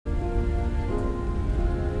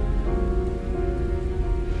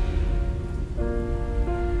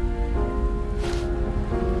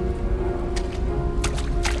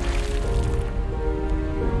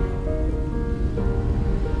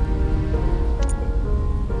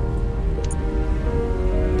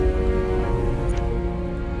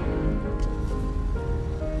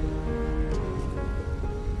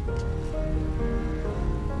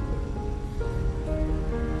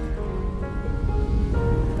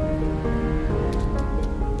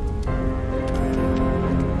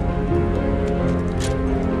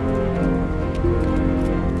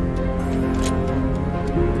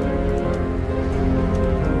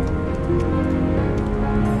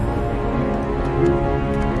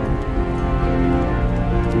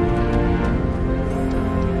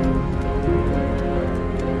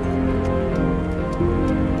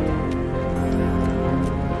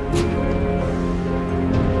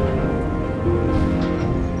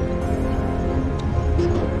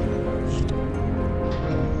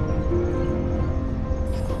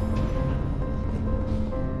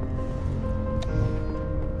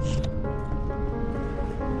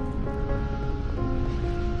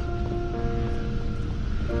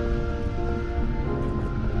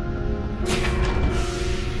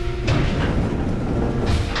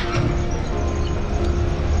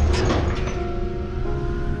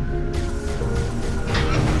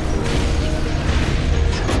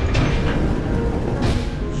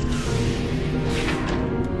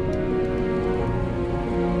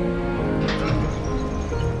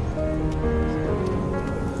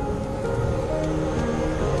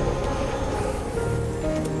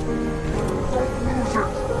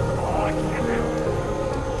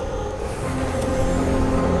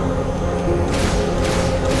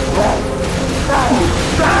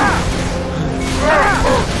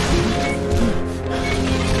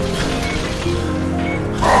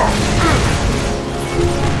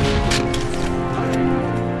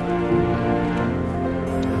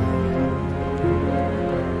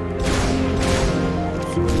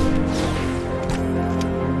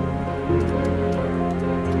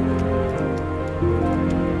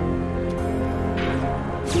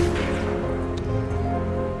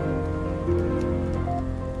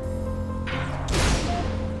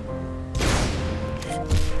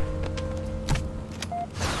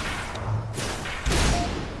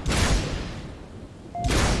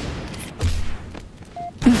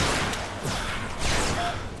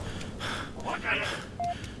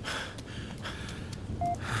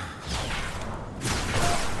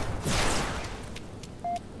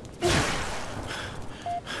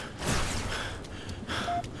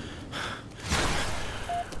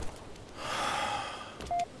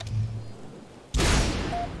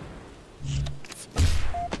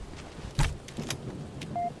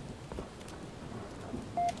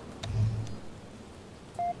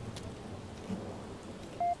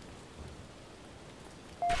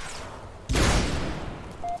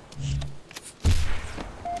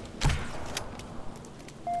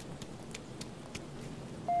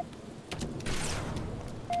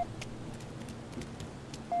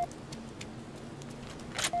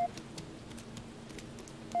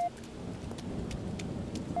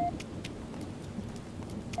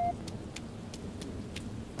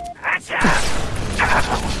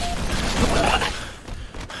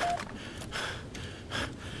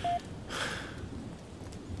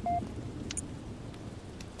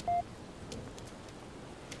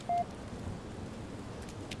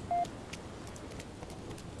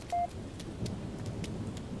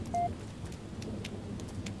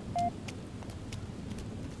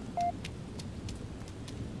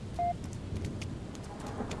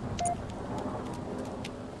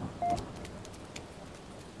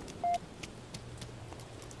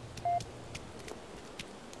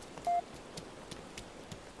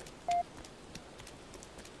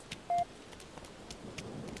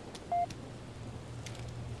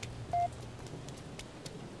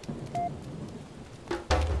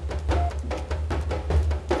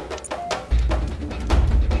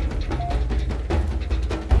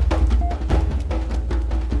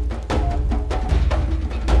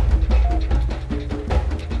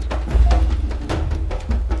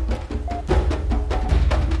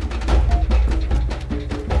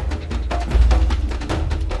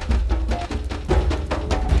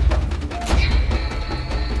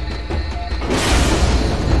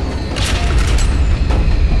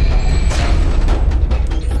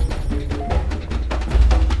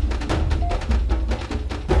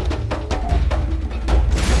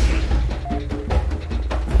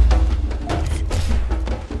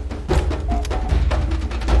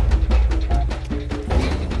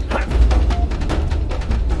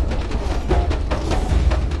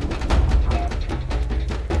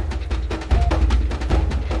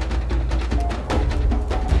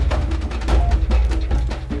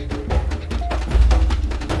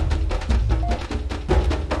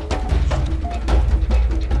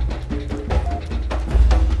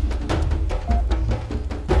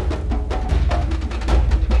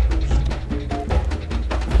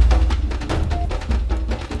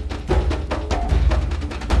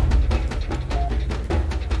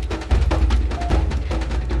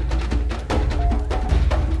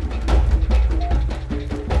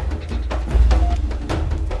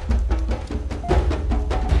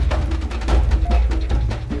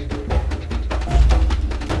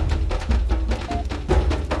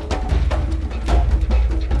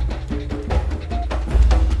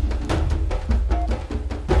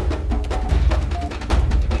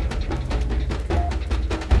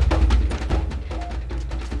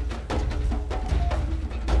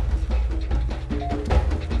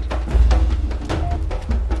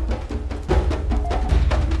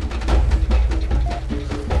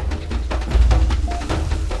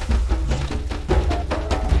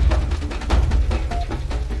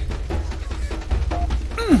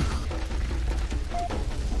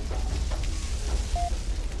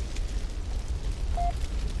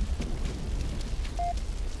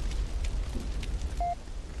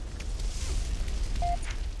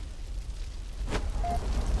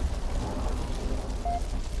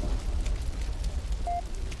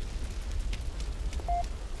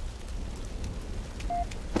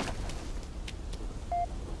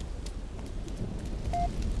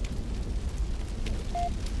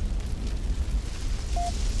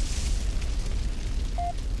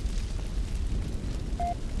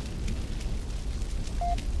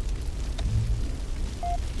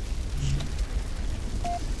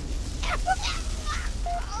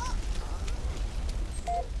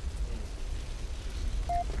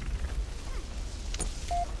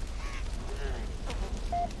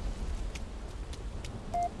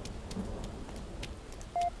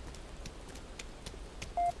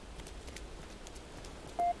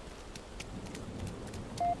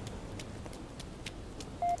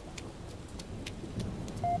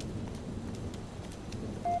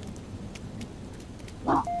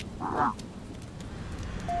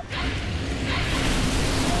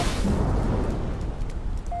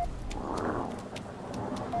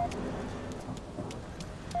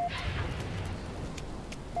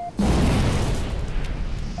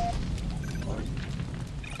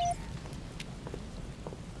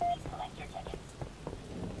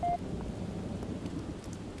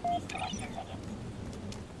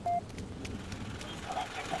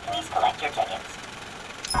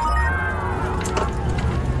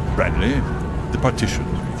Bradley, the partition,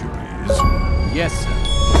 if you please. Yes, sir.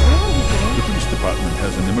 The police department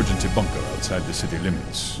has an emergency bunker outside the city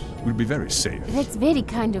limits. We'll be very safe. That's very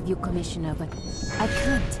kind of you, Commissioner, but I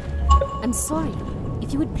can't. I'm sorry.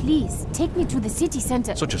 If you would please, take me to the city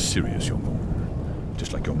center. Such a serious young woman,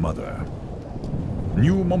 just like your mother.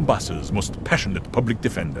 New Mombasa's most passionate public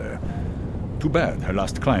defender. Too bad her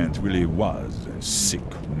last client really was a sick,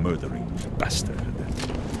 murdering bastard.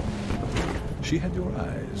 She had your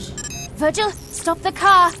eyes. Virgil, stop the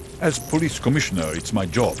car! As police commissioner, it's my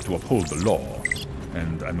job to uphold the law.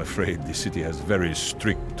 And I'm afraid the city has very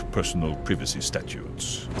strict personal privacy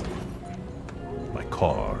statutes. My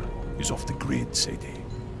car is off the grid, Sadie.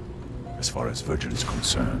 As far as Virgil is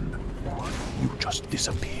concerned, you just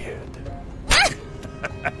disappeared.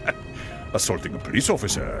 Assaulting a police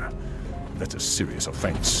officer. That's a serious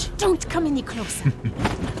offense. Don't come any closer.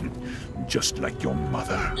 Just like your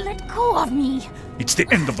mother. Let go of me. It's the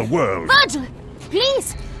end of the world. Virgil,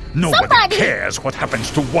 please. Nobody Somebody! cares what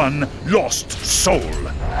happens to one lost soul.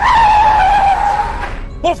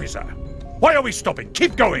 Officer, why are we stopping?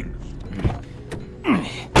 Keep going.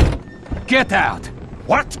 Get out!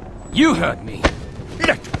 What? You heard me.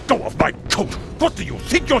 Let go of my coat. What do you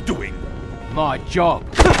think you're doing? My job.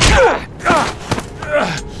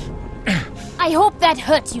 I hope that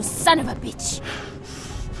hurt, you son of a bitch.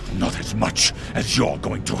 Not as much as you're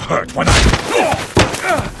going to hurt when I...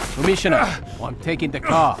 Commissioner, I'm taking the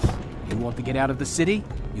car. You want to get out of the city?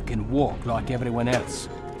 You can walk like everyone else.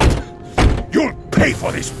 You'll pay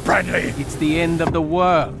for this, Bradley! It's the end of the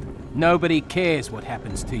world. Nobody cares what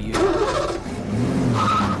happens to you.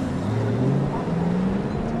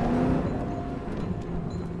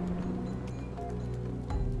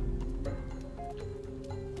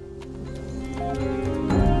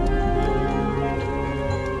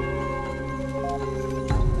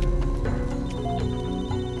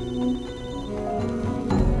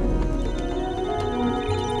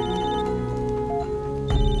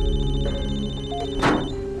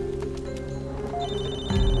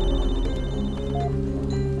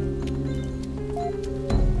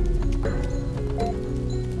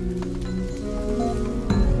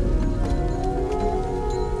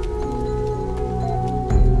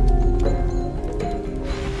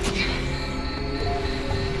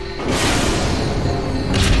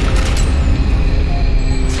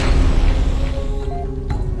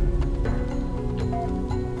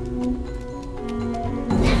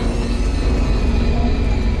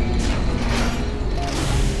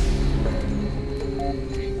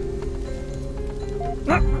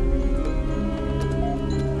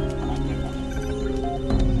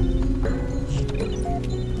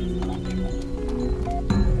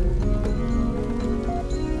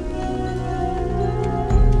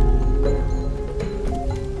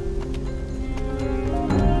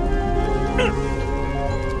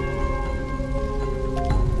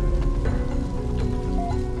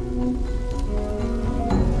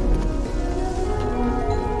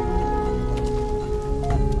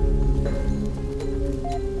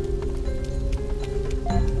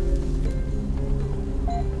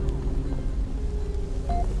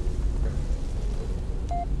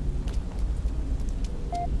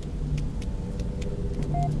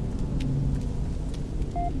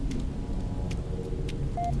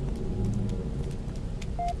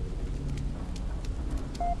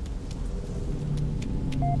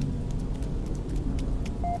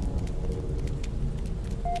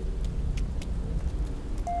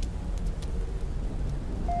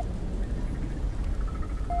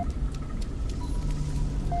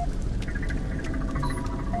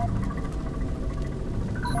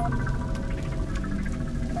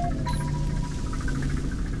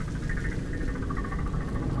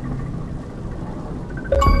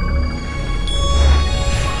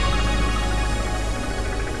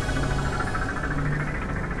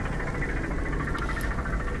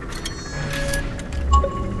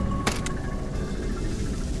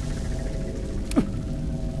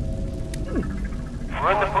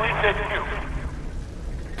 We're in the police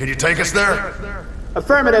HQ. Can you take us there?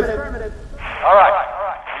 Affirmative. All right.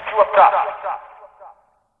 Meet you up top.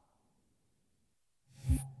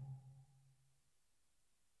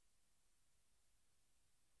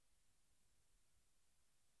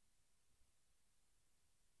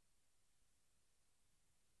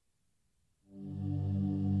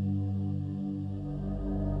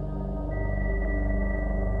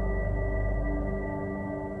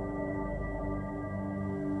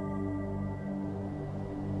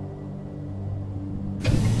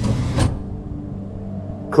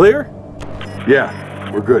 Clear? Yeah,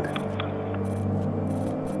 we're good.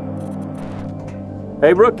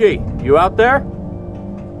 Hey, rookie, you out there?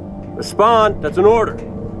 Respond, that's an order.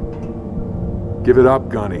 Give it up,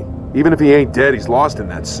 Gunny. Even if he ain't dead, he's lost in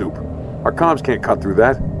that soup. Our comms can't cut through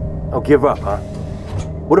that. Oh, give up, huh?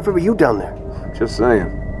 What if it were you down there? Just saying.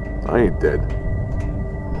 I ain't dead.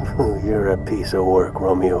 You're a piece of work,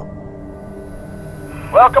 Romeo.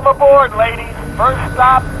 Welcome aboard, ladies. First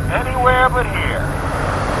stop, anywhere but here.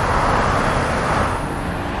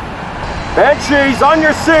 Banshees, on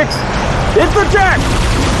your 6! Interject!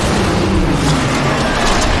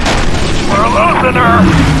 We're losing her!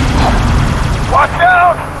 Watch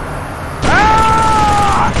out! Ah!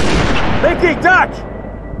 Mickey, Dutch!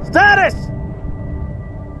 Status!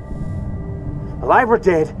 Alive or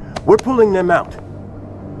dead, we're pulling them out.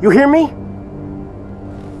 You hear me?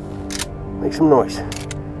 Make some noise.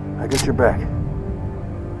 I got your back.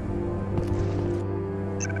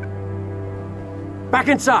 Back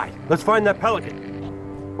inside! Let's find that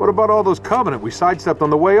Pelican. What about all those Covenant we sidestepped on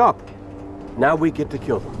the way up? Now we get to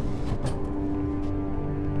kill them.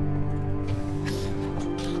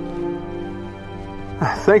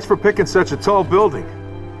 Thanks for picking such a tall building.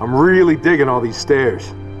 I'm really digging all these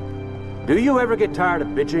stairs. Do you ever get tired of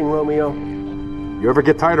bitching, Romeo? You ever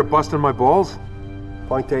get tired of busting my balls?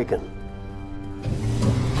 Point taken.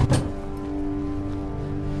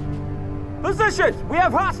 Positions! We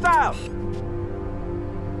have hostiles!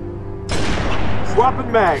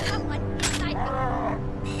 Swapping mags.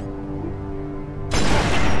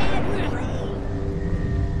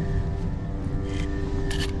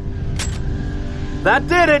 That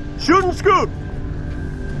did it! Shoot and scoot!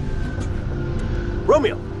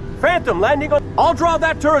 Romeo, Phantom landing on... I'll draw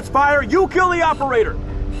that turret's fire, you kill the operator!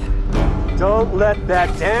 Don't let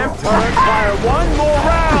that damn turret fire one more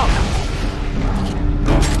round!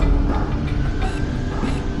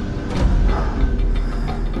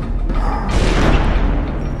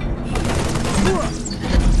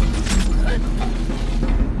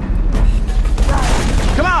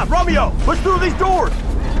 Come on, Romeo! Push through these doors!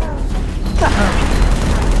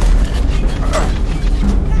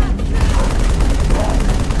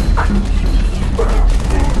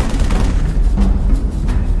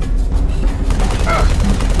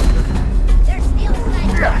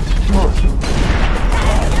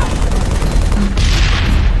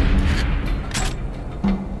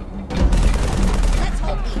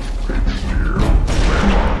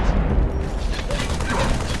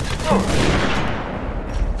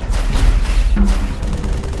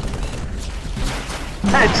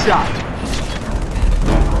 Headshot!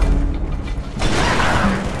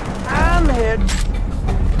 I'm hit.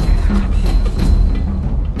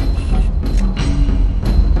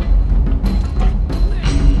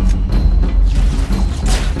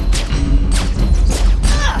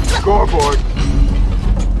 Scoreboard!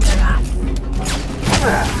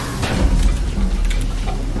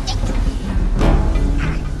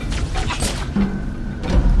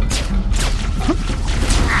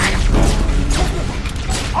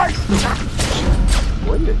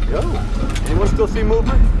 Way to go. Anyone still see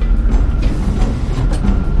movement?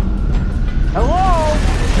 Hello?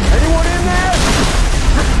 Anyone in there?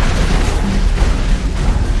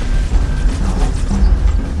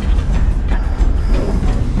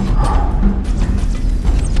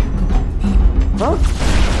 Huh?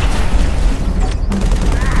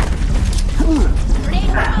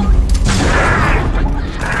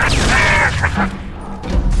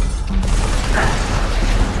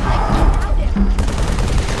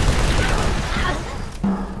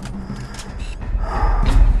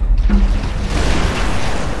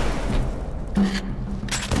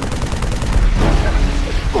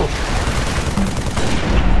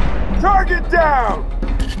 Target down!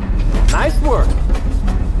 Nice work.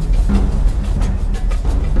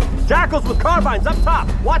 Jackals with carbines up top.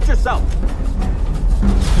 Watch yourself.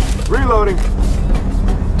 Reloading.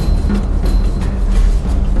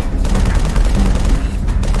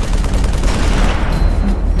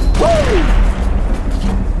 Woo!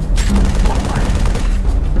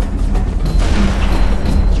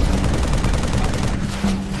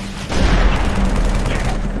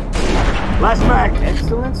 Last mag.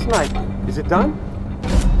 Excellent snipe. Is it done?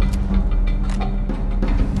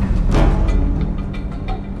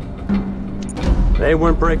 They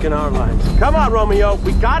weren't breaking our lines. Come on, Romeo.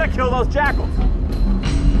 We gotta kill those jackals.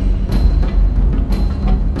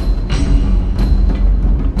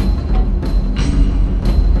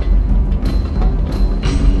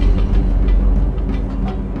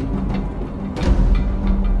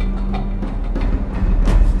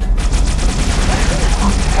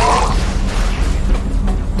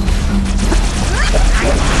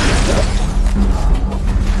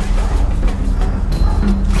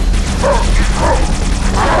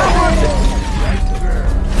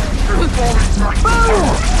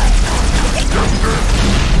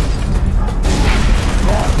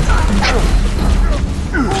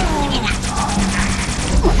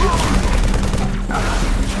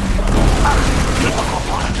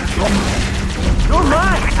 You're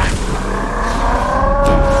mine!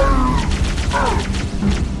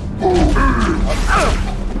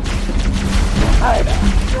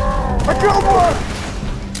 I killed one!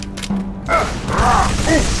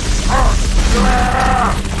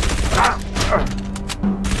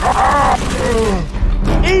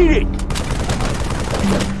 Eat it!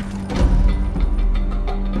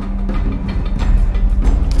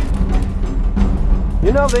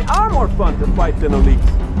 You know, they are more fun to fight than elites.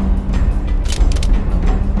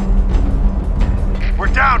 We're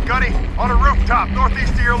down, Gunny. On a rooftop,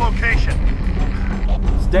 northeast of your location.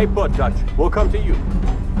 Stay put, Dutch. We'll come to you.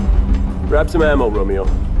 Grab some ammo, Romeo.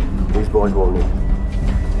 These boys won't need it.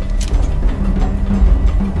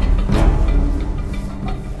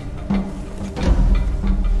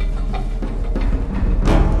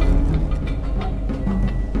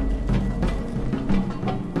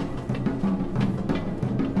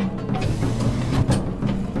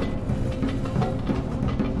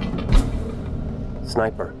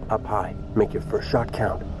 Sniper, up high. Make your first shot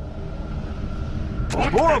count.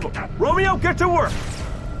 More of them! Romeo, get to work!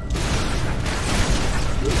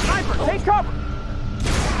 Sniper, take cover!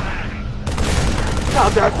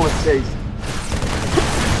 How'd that one taste?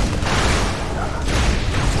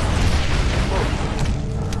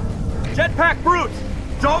 Jetpack brutes!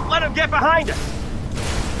 Don't let them get behind us!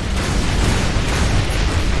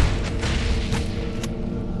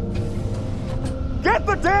 Get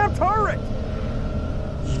the damn turret!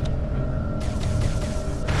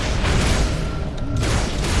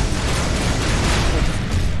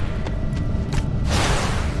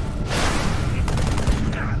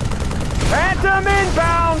 Phantom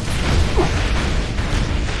inbound!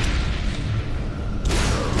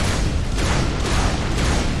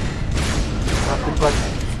 Nothing but...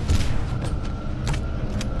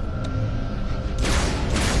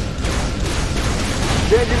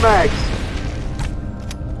 Changing mags.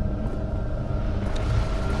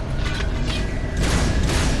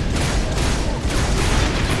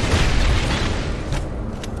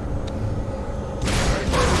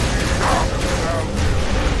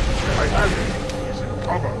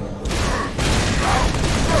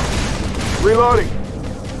 Reloading.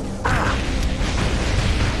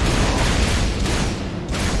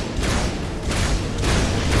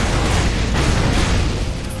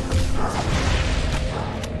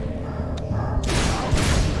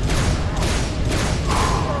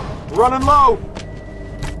 Running low.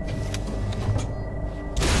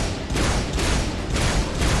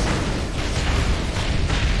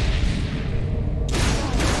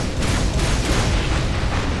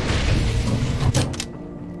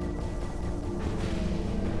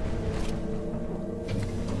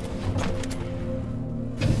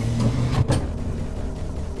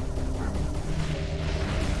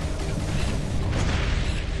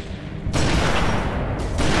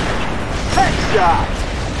 Headshot.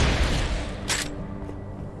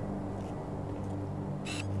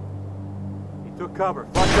 He took cover.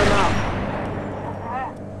 Flush them out.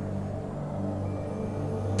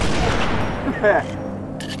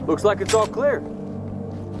 Looks like it's all clear.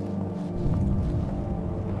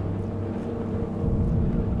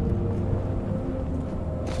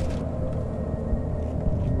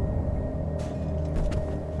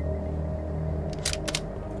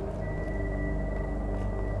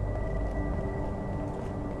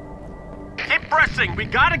 Keep pressing. We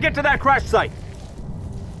gotta get to that crash site.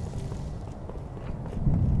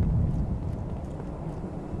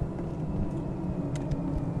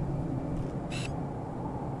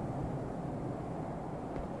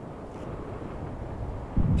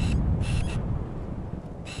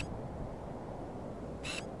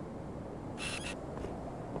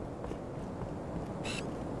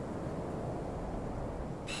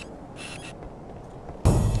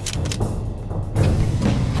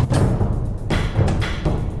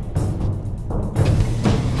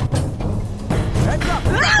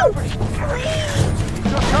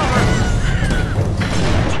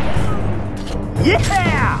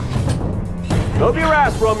 Yeah! Move your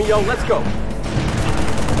ass, Romeo. Let's go.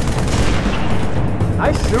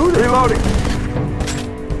 Nice shooter. Reloading.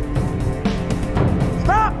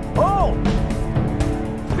 Stop! Hold!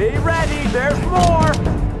 Be ready. There's more.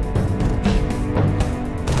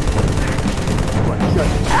 What,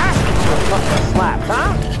 just asking for a couple of slaps,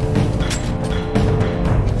 huh?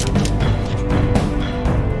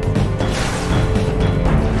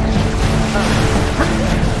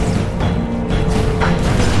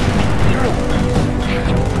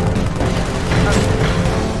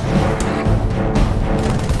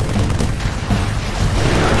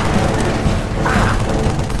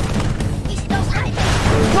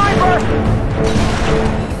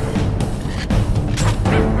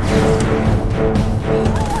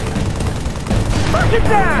 Get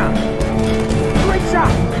down! Great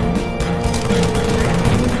shot!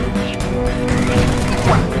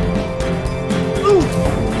 Ooh.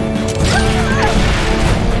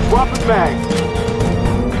 Swapping mags.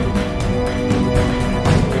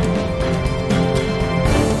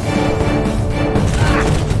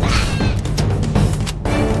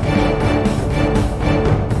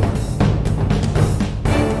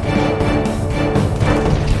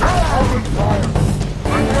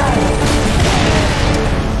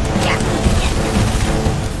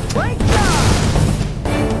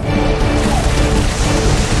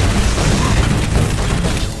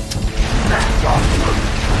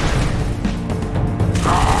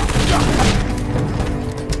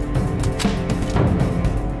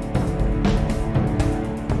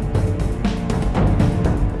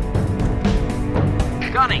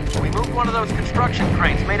 one of those construction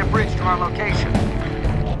cranes made a bridge to our location?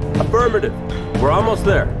 Affirmative. We're almost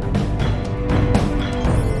there.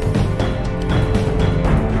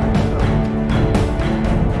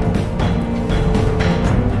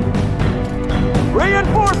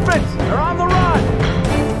 Reinforcements! They're on the run!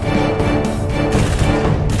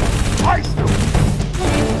 Ice them!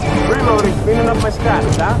 Reloading, cleaning up my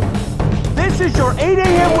stats, huh? This is your 8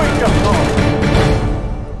 a.m. wake-up call!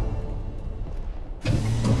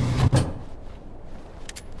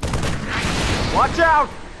 Watch out!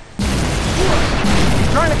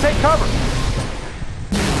 He's trying to take cover!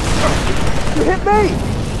 You hit me!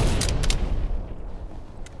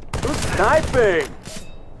 Who's sniping?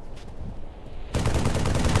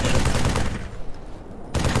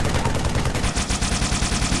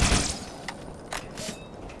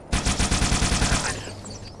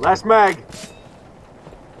 Last mag.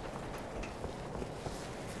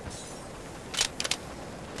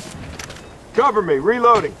 Cover me,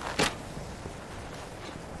 reloading.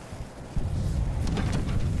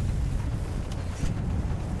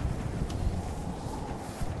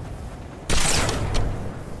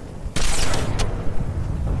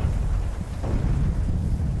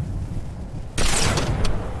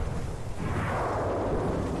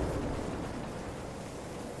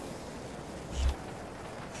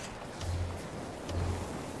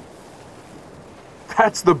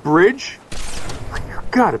 That's the bridge? You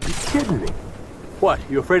gotta be kidding me. What,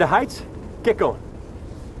 you afraid of heights? Get going.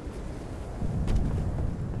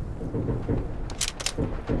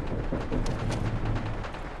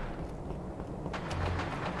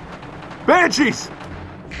 Banshees!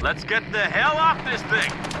 Let's get the hell off this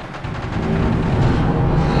thing!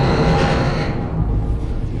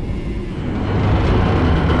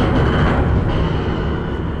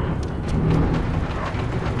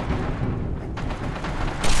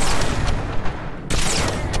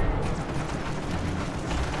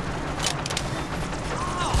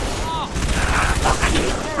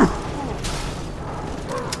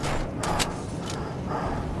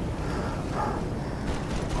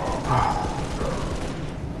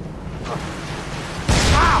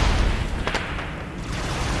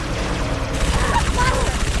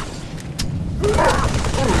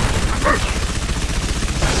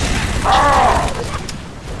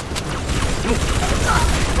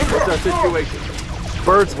 Situation.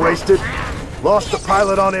 Bird's wasted. Lost the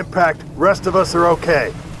pilot on impact. Rest of us are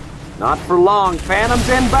okay. Not for long. Phantom's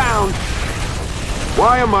inbound.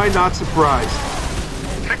 Why am I not surprised?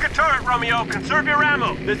 Pick a turret, Romeo. Conserve your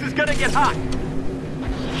ammo. This is gonna get hot.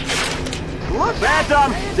 Look,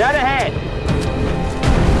 Phantom! Dead ahead!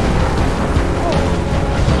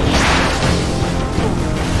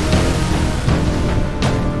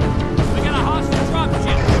 We got a hostile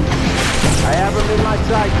dropship. I have him in my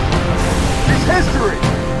sight. It's history!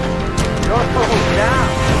 Go down!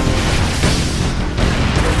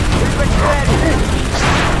 Keep it steady!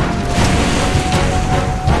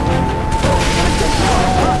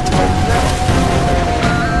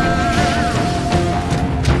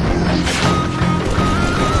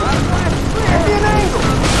 Indian angle!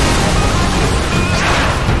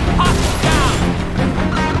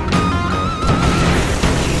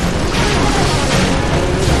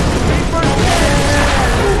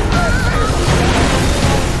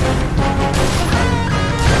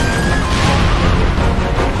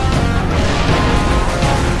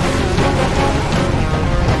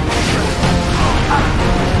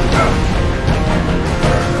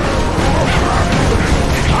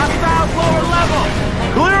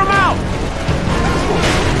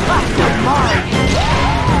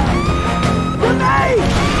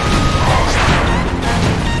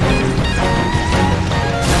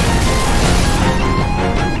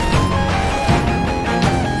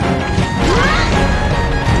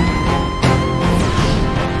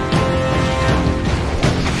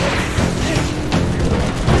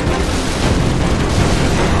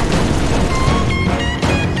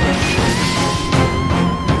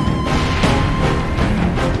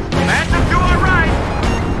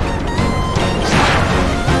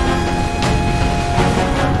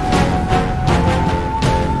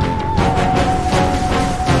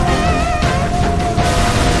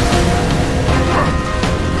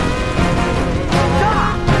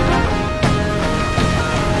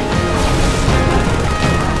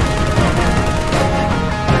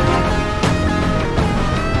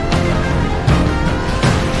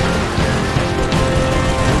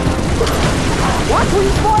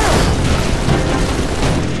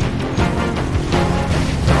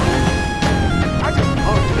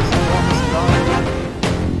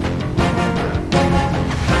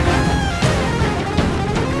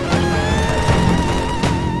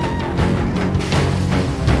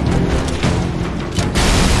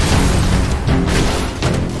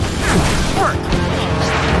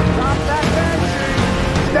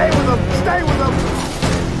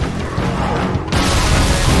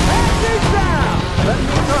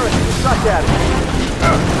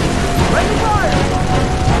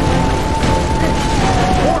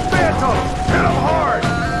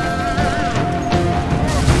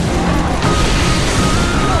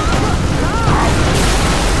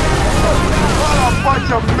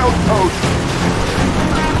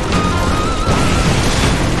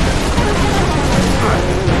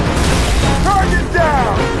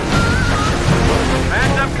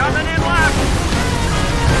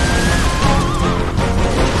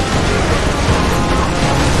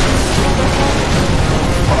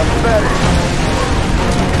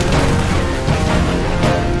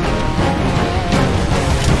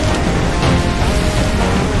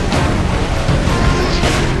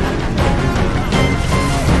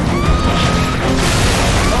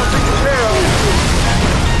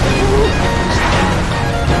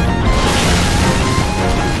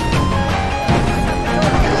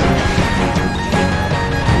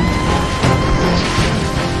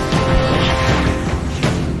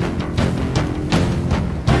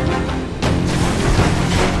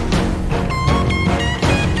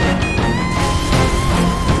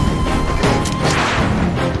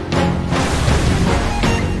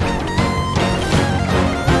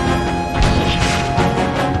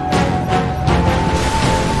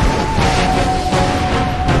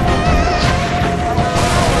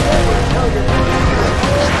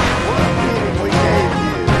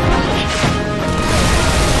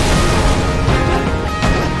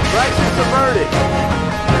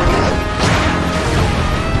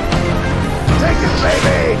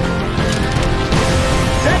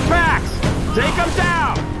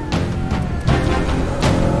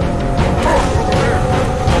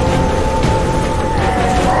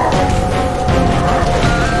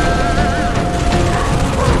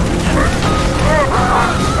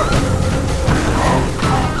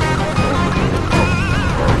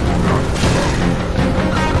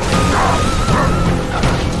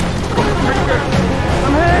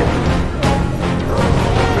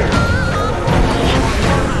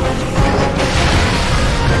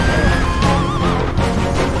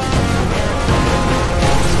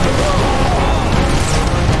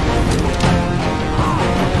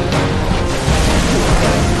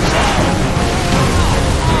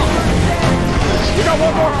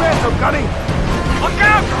 one more Phantom, Gunny! Look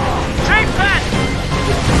out! Chase that!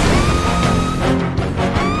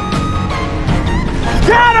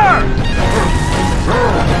 Scatter!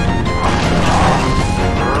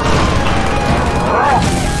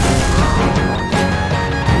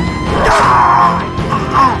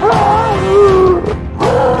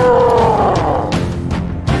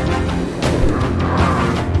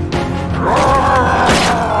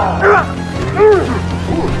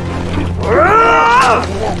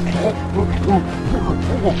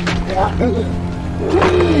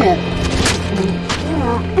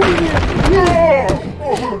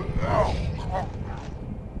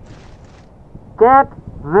 Get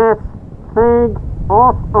this thing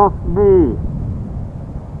off of me!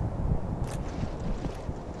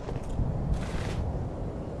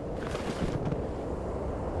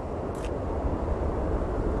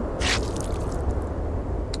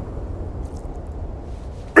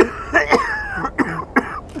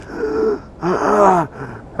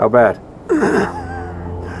 How bad?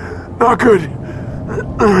 Not good.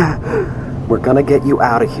 We're gonna get you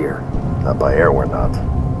out of here. Not by air, we're not.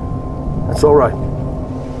 That's all right.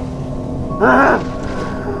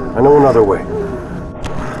 I know another way.